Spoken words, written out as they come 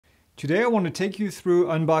Today I want to take you through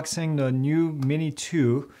unboxing the new Mini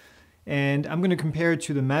 2, and I'm going to compare it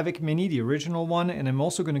to the Mavic Mini, the original one, and I'm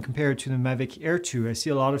also going to compare it to the Mavic Air 2. I see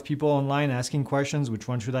a lot of people online asking questions, which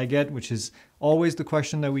one should I get, which is always the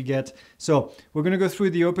question that we get. So we're going to go through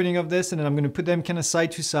the opening of this, and then I'm going to put them kind of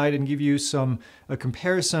side to side and give you a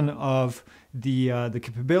comparison of the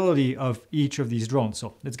capability of each of these drones.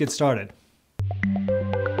 So let's get started.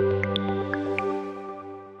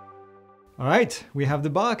 All right, we have the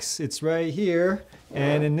box. It's right here.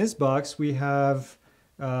 And in this box, we have,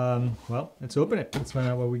 well, let's open it. Let's find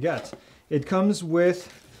out what we got. It comes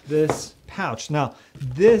with this pouch. Now,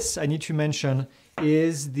 this, I need to mention,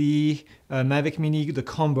 is the Mavic Mini, the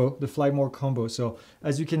combo, the Fly More combo. So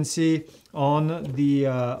as you can see on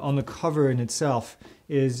the cover in itself,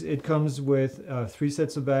 it comes with 3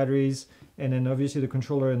 sets of batteries, and then obviously the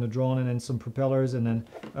controller and the drone, and then some propellers, and then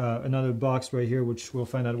another box right here, which we'll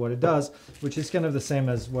find out what it does, which is kind of the same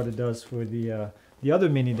as what it does for the other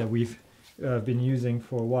Mini that we've been using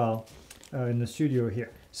for a while in the studio here.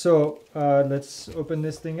 So let's open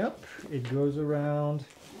this thing up. It goes around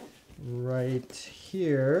right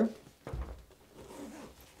here.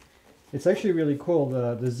 It's actually really cool.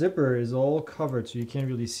 The zipper is all covered, so you can't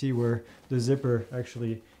really see where the zipper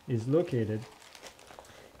actually is located.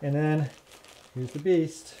 And then here's the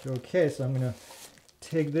beast. Okay, so I'm gonna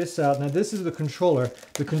take this out. Now this is the controller.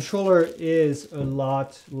 The controller is a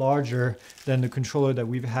lot larger than the controller that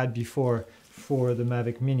we've had before for the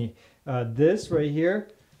Mavic Mini. This right here,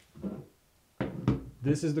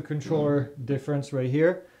 this is the controller difference right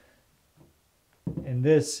here. And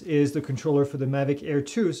this is the controller for the Mavic Air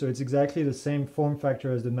 2, so it's exactly the same form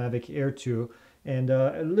factor as the Mavic Air 2. And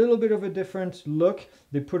a little bit of a different look.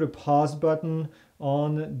 They put a pause button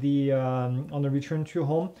on the return to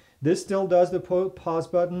home. This still does the pause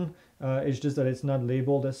button. It's just that it's not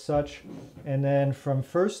labeled as such. And then from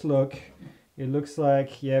first look, it looks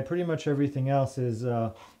like, yeah, pretty much everything else is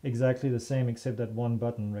exactly the same except that one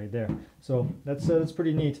button right there. So that's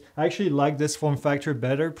pretty neat. I actually like this form factor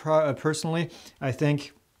better personally. I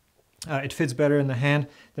think it fits better in the hand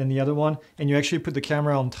than the other one, and you actually put the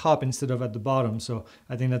camera on top instead of at the bottom, so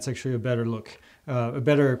I think that's actually a better look.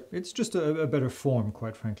 It's just a better form,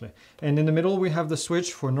 quite frankly. And in the middle we have the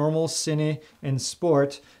switch for normal, cine, and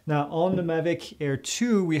sport. Now on the Mavic Air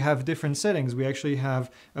 2 we have different settings. We actually have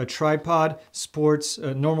a tripod, sports,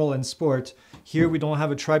 normal, and sport. Here we don't have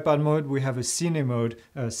a tripod mode, we have a cine mode,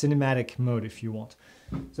 cinematic mode if you want.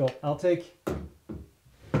 So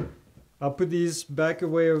I'll put these back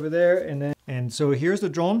away over there, and so here's the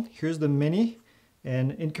drone, here's the Mini,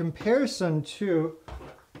 and in comparison to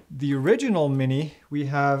the original Mini, we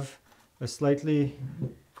have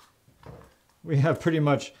pretty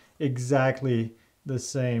much exactly the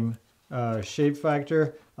same shape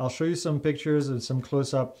factor. I'll show you some pictures and some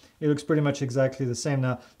close-up. It looks pretty much exactly the same.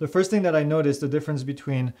 Now, the first thing that I noticed, the difference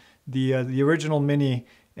between the original Mini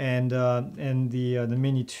and the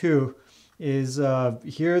Mini 2, is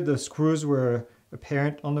here the screws were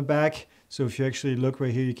apparent on the back. So if you actually look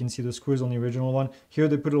right here, you can see the screws on the original one. Here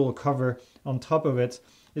they put a little cover on top of it.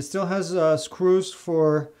 It still has screws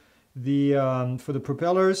for the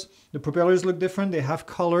propellers. The propellers look different. They have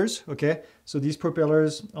colors. Okay, so these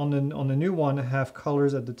propellers on the new one have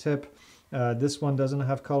colors at the tip. This one doesn't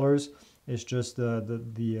have colors. It's just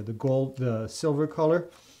the silver color.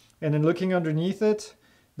 And then looking underneath it,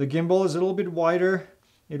 the gimbal is a little bit wider.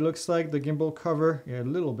 It looks like the gimbal cover, yeah, a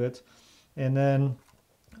little bit. And then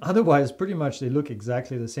otherwise, pretty much they look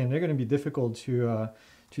exactly the same. They're going to be difficult to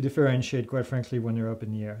differentiate, quite frankly, when they're up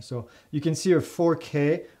in the air. So you can see a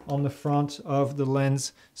 4K on the front of the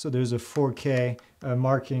lens. So there's a 4K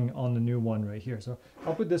marking on the new one right here. So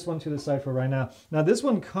I'll put this one to the side for right now. Now this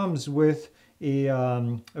one comes with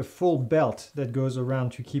a full belt that goes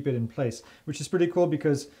around to keep it in place, which is pretty cool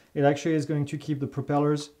because it actually is going to keep the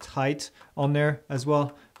propellers tight on there as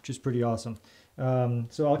well, which is pretty awesome.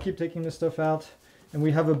 So I'll keep taking this stuff out, and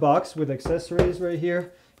we have a box with accessories right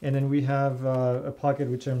here, and then we have a pocket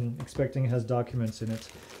which I'm expecting has documents in it.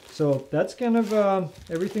 So that's kind of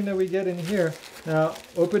everything that we get in here. Now,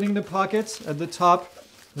 opening the pockets at the top,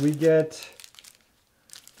 we get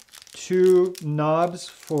 2 knobs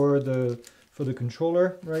for the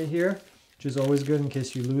controller right here, which is always good in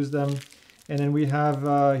case you lose them. And then we have,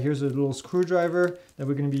 here's a little screwdriver that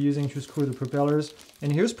we're going to be using to screw the propellers.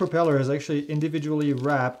 And here's propellers actually individually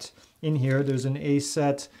wrapped in here. There's an A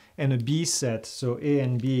set and a B set, so A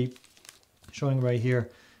and B showing right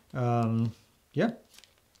here. Yeah,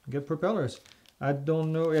 get propellers. I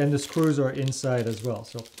don't know, and the screws are inside as well.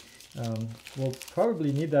 So we'll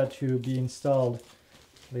probably need that to be installed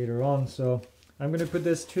later on. So I'm going to put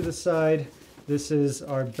this to the side. This is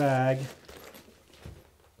our bag.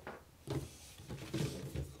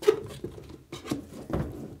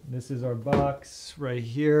 This is our box right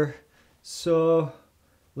here. So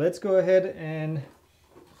let's go ahead and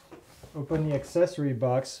open the accessory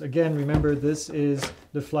box. Again, remember this is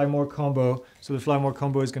the Fly More combo. So the Fly More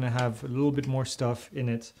combo is going to have a little bit more stuff in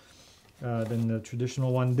it than the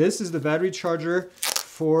traditional one. This is the battery charger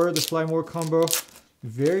for the Fly More combo.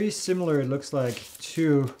 Very similar, it looks like,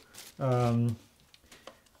 to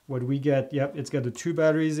what we get. Yep, it's got the 2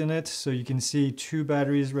 batteries in it. So you can see 2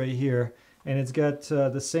 batteries right here. And it's got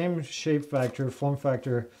the same shape factor, form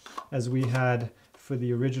factor as we had for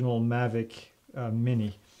the original Mavic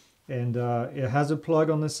Mini. And it has a plug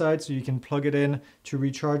on the side, so you can plug it in to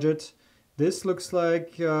recharge it. This looks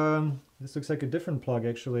like a different plug,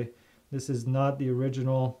 actually. This is not the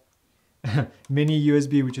original Mini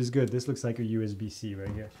USB, which is good. This looks like a USB-C right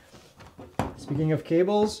here. Speaking of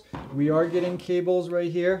cables, we are getting cables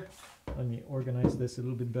right here. Let me organize this a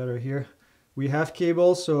little bit better here. We have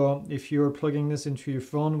cables, so if you're plugging this into your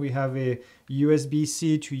phone, we have a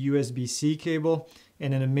USB-C to USB-C cable,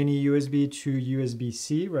 and then a mini USB to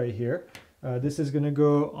USB-C right here. This is going to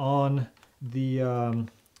go on the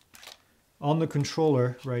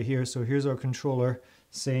controller right here. So here's our controller,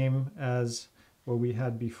 same as what we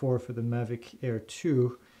had before for the Mavic Air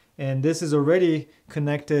 2. And this is already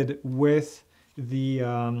connected with the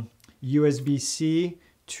USB-C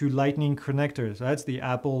to Lightning connectors. That's the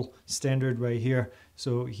Apple standard right here.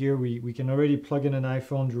 So here we can already plug in an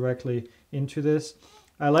iPhone directly into this.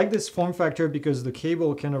 I like this form factor because the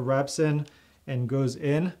cable kind of wraps in and goes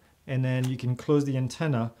in, and then you can close the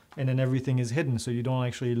antenna and then everything is hidden, so you don't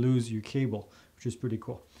actually lose your cable, which is pretty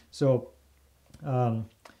cool. So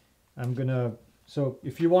so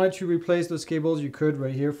if you wanted to replace those cables, you could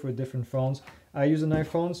right here for different phones. I use an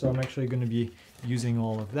iPhone, so I'm actually going to be using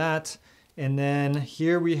all of that. And then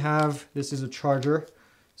here we have, this is a charger.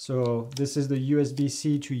 So this is the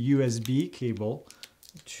USB-C to USB cable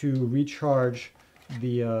to recharge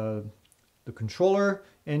the controller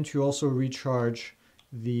and to also recharge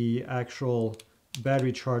the actual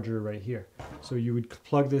battery charger right here. So you would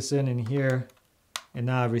plug this in here, and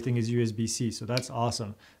now everything is USB-C. So that's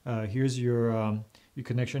awesome. Here's your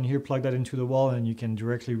connection here. Plug that into the wall, and you can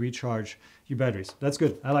directly recharge your batteries. That's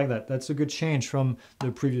good. I like that. That's a good change from the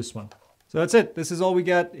previous one. So that's it. This is all we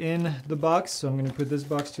got in the box. So I'm going to put this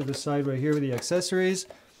box to the side right here with the accessories.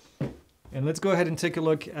 And let's go ahead and take a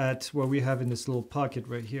look at what we have in this little pocket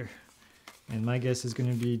right here. And my guess is going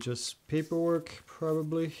to be just paperwork,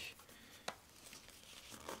 probably.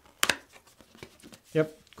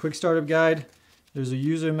 Yep, quick startup guide. There's a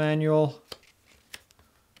user manual,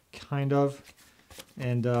 kind of.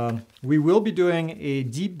 And we will be doing a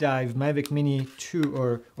deep dive Mavic Mini 2,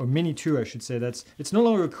 or Mini 2, I should say. It's no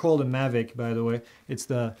longer called a Mavic, by the way. It's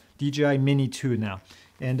the DJI Mini 2 now.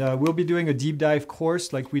 And we'll be doing a deep dive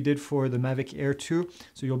course like we did for the Mavic Air 2.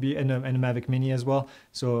 So you'll be in a Mavic Mini as well.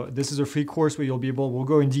 So this is a free course where we'll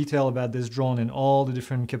go in detail about this drone and all the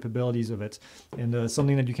different capabilities of it. And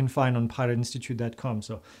something that you can find on pilotinstitute.com.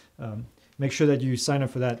 So make sure that you sign up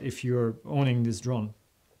for that if you're owning this drone.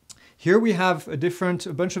 Here we have a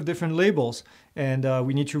bunch of different labels, and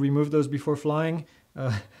we need to remove those before flying.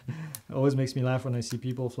 It always makes me laugh when I see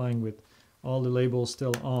people flying with all the labels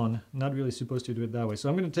still on. Not really supposed to do it that way. So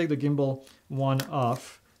I'm going to take the gimbal one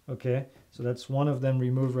off. Okay, so that's one of them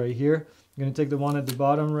removed right here. I'm going to take the one at the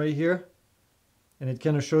bottom right here, and it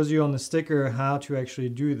kind of shows you on the sticker how to actually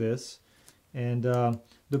do this. And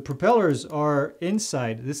the propellers are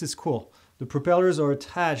inside. This is cool. The propellers are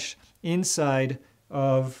attached inside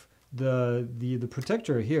of the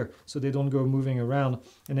protector here, so they don't go moving around.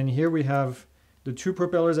 And then here we have the 2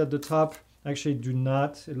 propellers at the top. Actually do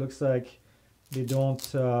not, it looks like they don't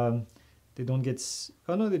get,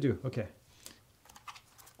 oh no, they do, okay.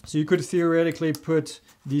 So you could theoretically put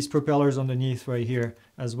these propellers underneath right here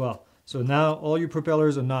as well. So now all your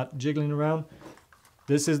propellers are not jiggling around.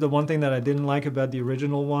 This is the one thing that I didn't like about the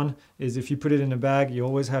original one, is if you put it in a bag, you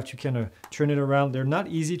always have to kind of turn it around. They're not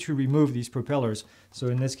easy to remove, these propellers. So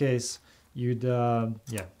in this case, you'd,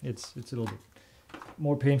 yeah, it's a little bit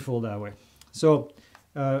more painful that way. So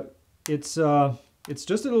it's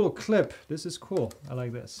just a little clip. This is cool. I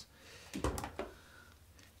like this.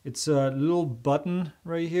 It's a little button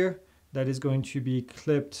right here that is going to be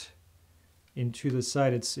clipped into the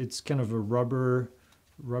side. It's kind of a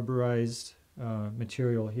rubberized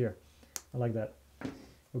material here. I like that.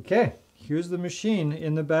 Okay, here's the machine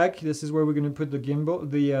in the back. This is where we're going to put the gimbal,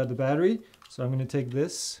 the battery. So I'm going to take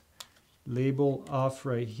this label off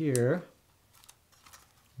right here.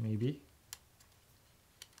 Maybe.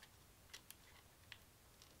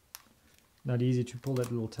 not easy to pull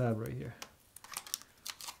that little tab right here.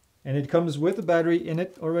 And it comes with a battery in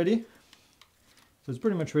it already. So it's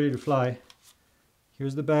pretty much ready to fly.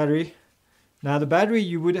 Here's the battery. Now the battery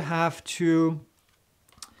you would have to,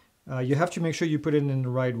 make sure you put it in the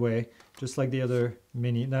right way, just like the other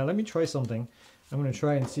Mini. Now let me try something. I'm going to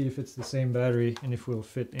try and see if it's the same battery and if we'll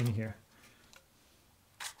fit in here.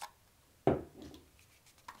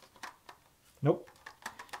 Nope.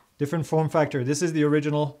 Different form factor. This is the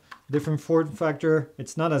original. Different form factor.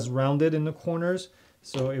 It's not as rounded in the corners,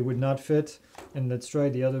 so it would not fit. And let's try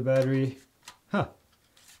the other battery. Huh.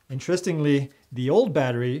 Interestingly, the old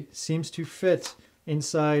battery seems to fit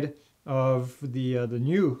inside of the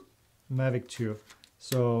new Mavic 2.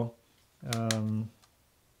 So,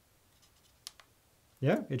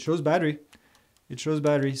 yeah, it shows battery. It shows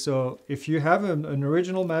battery. So if you have an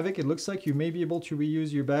original Mavic, it looks like you may be able to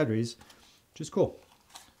reuse your batteries, which is cool.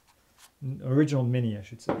 Original Mini, I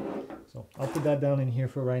should say. So I'll put that down in here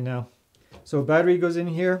for right now. So battery goes in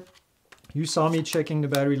here. You saw me checking the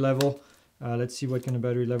battery level. Let's see what kind of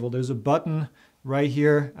battery level. There's a button right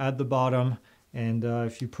here at the bottom. And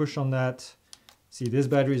if you push on that, see, this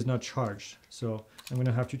battery is not charged. So I'm going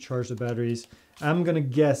to have to charge the batteries. I'm going to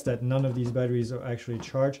guess that none of these batteries are actually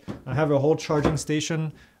charged. I have a whole charging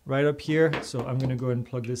station right up here. So I'm going to go ahead and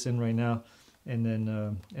plug this in right now and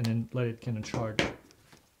then let it kind of charge.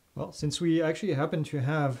 Well, since we actually happen to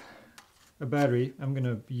have a battery, I'm going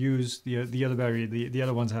to use the other battery. The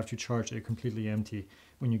other ones have to charge. They're completely empty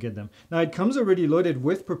when you get them. Now it comes already loaded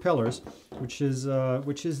with propellers, which is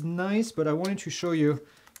nice, but I wanted to show you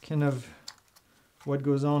kind of what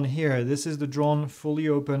goes on here. This is the drone fully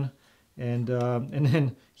open, and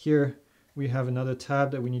then here we have another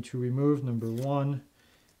tab that we need to remove, number 1,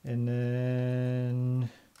 and then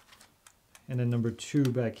number 2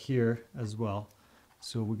 back here as well.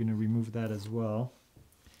 So we're going to remove that as well.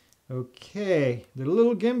 Okay, the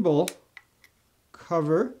little gimbal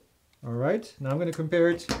cover. All right, now I'm going to compare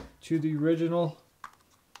it to the original.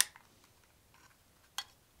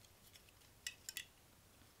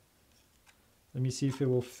 Let me see if it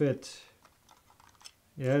will fit.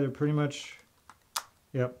 Yeah, they're pretty much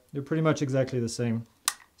exactly the same.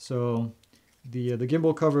 So the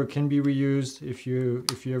gimbal cover can be reused. If you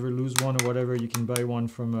ever lose one or whatever, you can buy one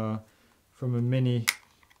from a Mini,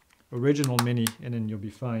 original Mini, and then you'll be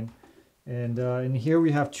fine. And in here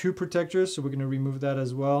we have 2 protectors, so we're going to remove that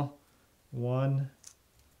as well. 1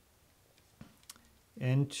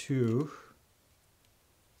 and 2.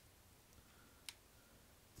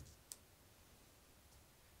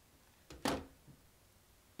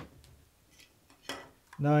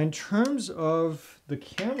 Now in terms of the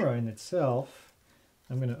camera in itself,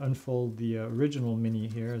 I'm going to unfold the original Mini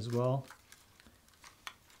here as well.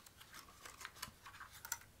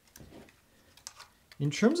 In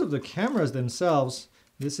terms of the cameras themselves,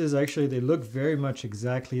 this is actually, they look very much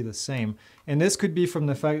exactly the same. And this could be from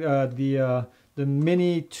the fact the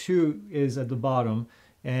Mini 2 is at the bottom.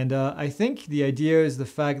 And I think the idea is the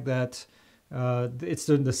fact that it's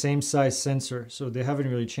the same size sensor. So they haven't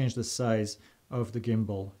really changed the size of the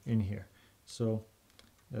gimbal in here. So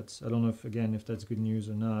that's, I don't know if, again, if that's good news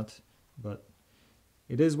or not, but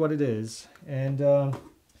it is what it is. And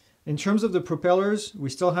in terms of the propellers, we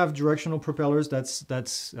still have directional propellers. That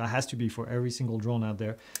has to be for every single drone out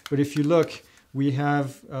there. But if you look, we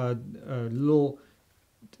have a little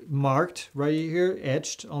marked right here,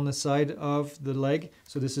 etched on the side of the leg.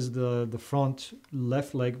 So this is the front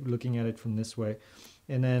left leg, looking at it from this way.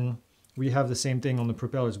 And then we have the same thing on the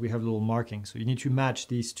propellers. We have a little marking. So you need to match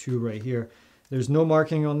these 2 right here. There's no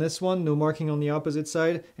marking on this one, no marking on the opposite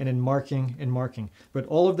side, and then marking and marking. But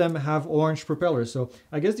all of them have orange propellers. So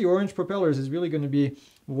I guess the orange propellers is really going to be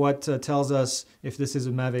what tells us if this is a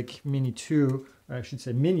Mavic Mini 2, or I should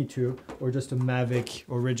say Mini 2, or just a Mavic,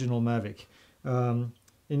 original Mavic.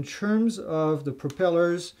 In terms of the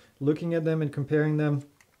propellers, looking at them and comparing them,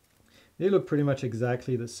 they look pretty much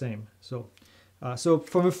exactly the same. So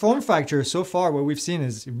from a form factor, so far what we've seen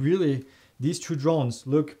is really these 2 drones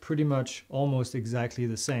look pretty much almost exactly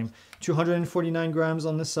the same. 249 grams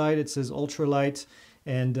on the side, it says ultralight,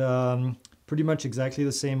 and pretty much exactly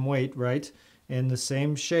the same weight, right? And the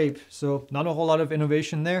same shape. So not a whole lot of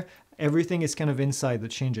innovation there. Everything is kind of inside that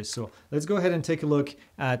changes. So let's go ahead and take a look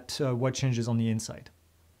at what changes on the inside.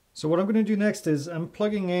 So what I'm going to do next is I'm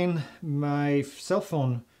plugging in my cell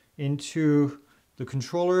phone into the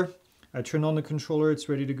controller. I turn on the controller, it's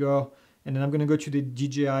ready to go. And then I'm going to go to the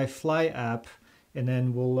DJI Fly app, and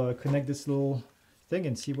then we'll connect this little thing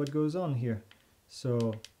and see what goes on here.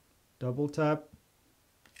 So double tap,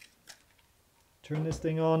 turn this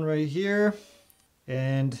thing on right here,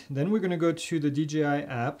 And then we're going to go to the DJI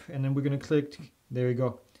app, and then we're going to click, there you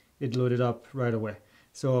go, it loaded up right away.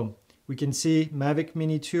 So we can see Mavic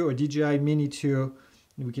Mini 2 or DJI Mini 2,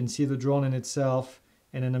 we can see the drone in itself,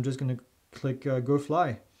 and then I'm just going to click go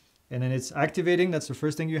fly. And then it's activating. That's the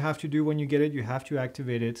first thing you have to do when you get it. You have to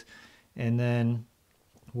activate it. And then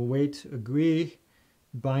we'll wait, agree,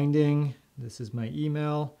 binding. This is my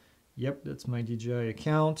email. Yep, that's my DJI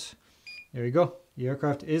account. There you go. The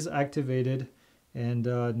aircraft is activated. And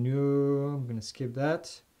new, I'm going to skip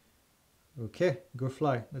that. Okay, go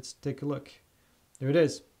fly. Let's take a look. There it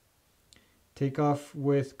is. Take off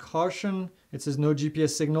with caution. It says no GPS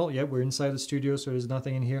signal. Yep, we're inside the studio, so there's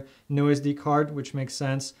nothing in here. No SD card, which makes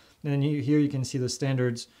sense. And then here you can see the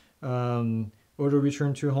standards. Auto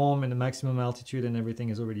return to home, and the maximum altitude and everything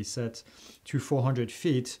is already set to 400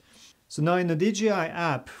 feet. So now in the DJI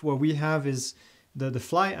app, what we have is the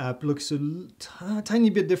Fly app looks a tiny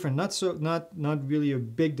bit different. Not really a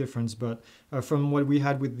big difference, but from what we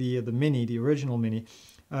had with the Mini, the original Mini.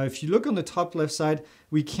 If you look on the top left side,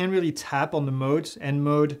 we can't really tap on the modes, end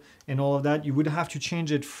mode, and all of that. You would have to change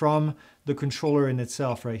it from the controller in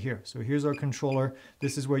itself right here. So here's our controller.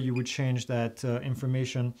 This is where you would change that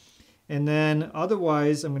information. And then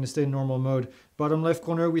otherwise, I'm going to stay in normal mode. Bottom left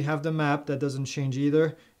corner, we have the map. That doesn't change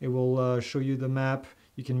either. It will show you the map.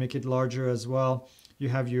 You can make it larger as well. You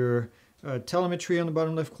have your telemetry on the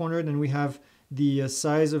bottom left corner. Then we have the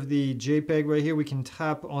size of the JPEG right here. We can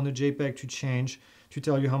tap on the JPEG to change, to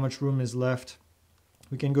tell you how much room is left.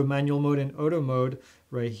 We can go manual mode and auto mode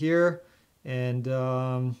right here. And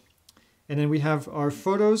then we have our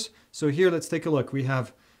photos. So here, let's take a look. We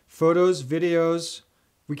have photos, videos.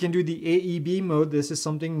 We can do the AEB mode. This is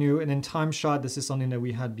something new. And then time shot. This is something that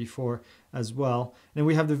we had before as well. And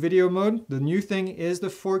we have the video mode. The new thing is the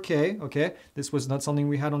 4K. Okay, this was not something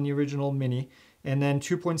we had on the original Mini. And then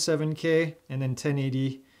 2.7K and then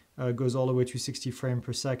 1080 goes all the way to 60 frames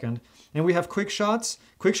per second. And we have quick shots.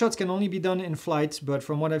 Quick shots can only be done in flight, but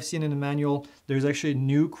from what I've seen in the manual, there's actually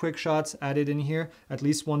new quick shots added in here, at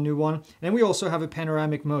least one new one. And we also have a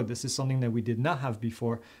panoramic mode. This is something that we did not have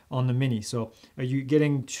before on the Mini. So are you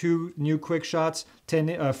getting two new quick shots,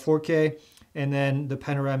 4K, and then the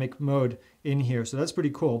panoramic mode in here. So that's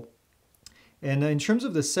pretty cool. And in terms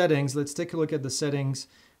of the settings, let's take a look at the settings.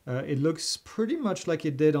 It looks pretty much like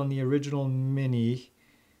it did on the original Mini.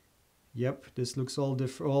 Yep, this looks all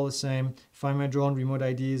the same. Find my drone, remote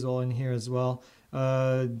ID is all in here as well.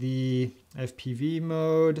 The FPV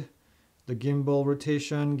mode, the gimbal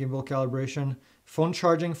rotation, gimbal calibration, phone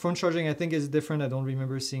charging. Phone charging I think is different. I don't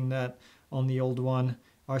remember seeing that on the old one.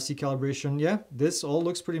 RC calibration, yeah, this all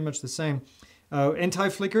looks pretty much the same.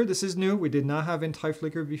 Anti-flicker, this is new. We did not have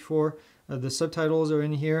anti-flicker before. The subtitles are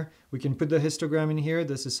in here. We can put the histogram in here.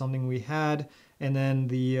 This is something we had. And then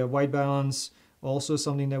the white balance, also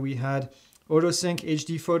something that we had. Auto sync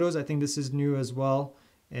HD photos, I think this is new as well.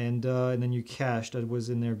 And then you cache, that was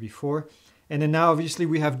in there before. And then now obviously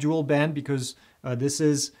we have dual band because this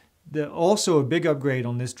is also a big upgrade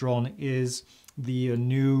on this drone is the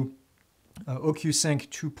new OcuSync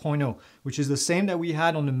 2.0, which is the same that we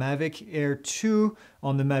had on the Mavic Air 2,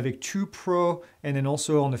 on the Mavic 2 Pro, and then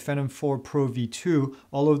also on the Phantom 4 Pro V2.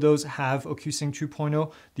 All of those have OcuSync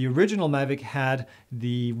 2.0. The original Mavic had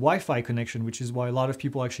the Wi-Fi connection, which is why a lot of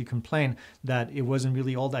people actually complain that it wasn't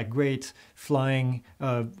really all that great flying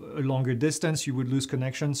a longer distance. You would lose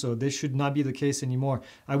connection, so this should not be the case anymore.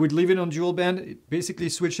 I would leave it on dual band. It basically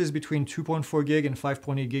switches between 2.4 gig and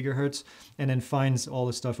 5.8 gigahertz, and then finds all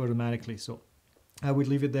the stuff automatically. So I would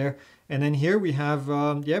leave it there. And then here we have,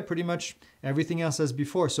 yeah, pretty much everything else as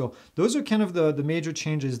before. So those are kind of the major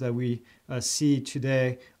changes that we see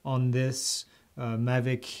today on this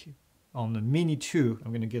Mavic, on the Mini 2.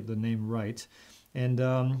 I'm going to get the name right.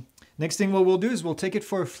 And next thing what we'll do is we'll take it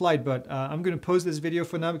for a flight, but I'm going to pause this video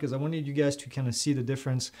for now because I wanted you guys to kind of see the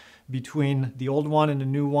difference between the old one and the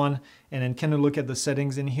new one, and then kind of look at the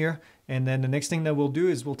settings in here. And then the next thing that we'll do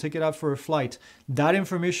is we'll take it out for a flight. That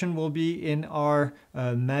information will be in our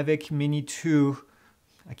Mavic Mini 2.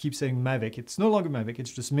 I keep saying Mavic. It's no longer Mavic,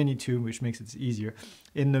 it's just Mini 2, which makes it easier.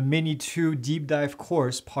 In the Mini 2 deep dive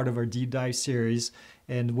course, part of our deep dive series,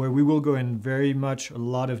 and where we will go in very much a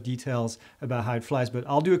lot of details about how it flies. But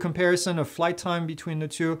I'll do a comparison of flight time between the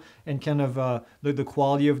two and kind of the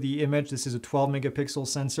quality of the image. This is a 12 megapixel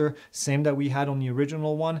sensor, same that we had on the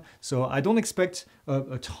original one. So I don't expect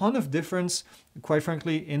a ton of difference, quite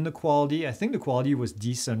frankly, in the quality. I think the quality was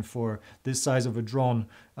decent for this size of a drone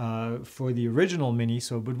for the original Mini.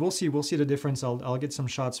 So, but we'll see the difference. I'll get some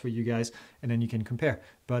shots for you guys and then you can compare.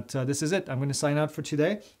 But this is it. I'm going to sign out for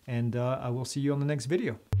today, and I will see you on the next video.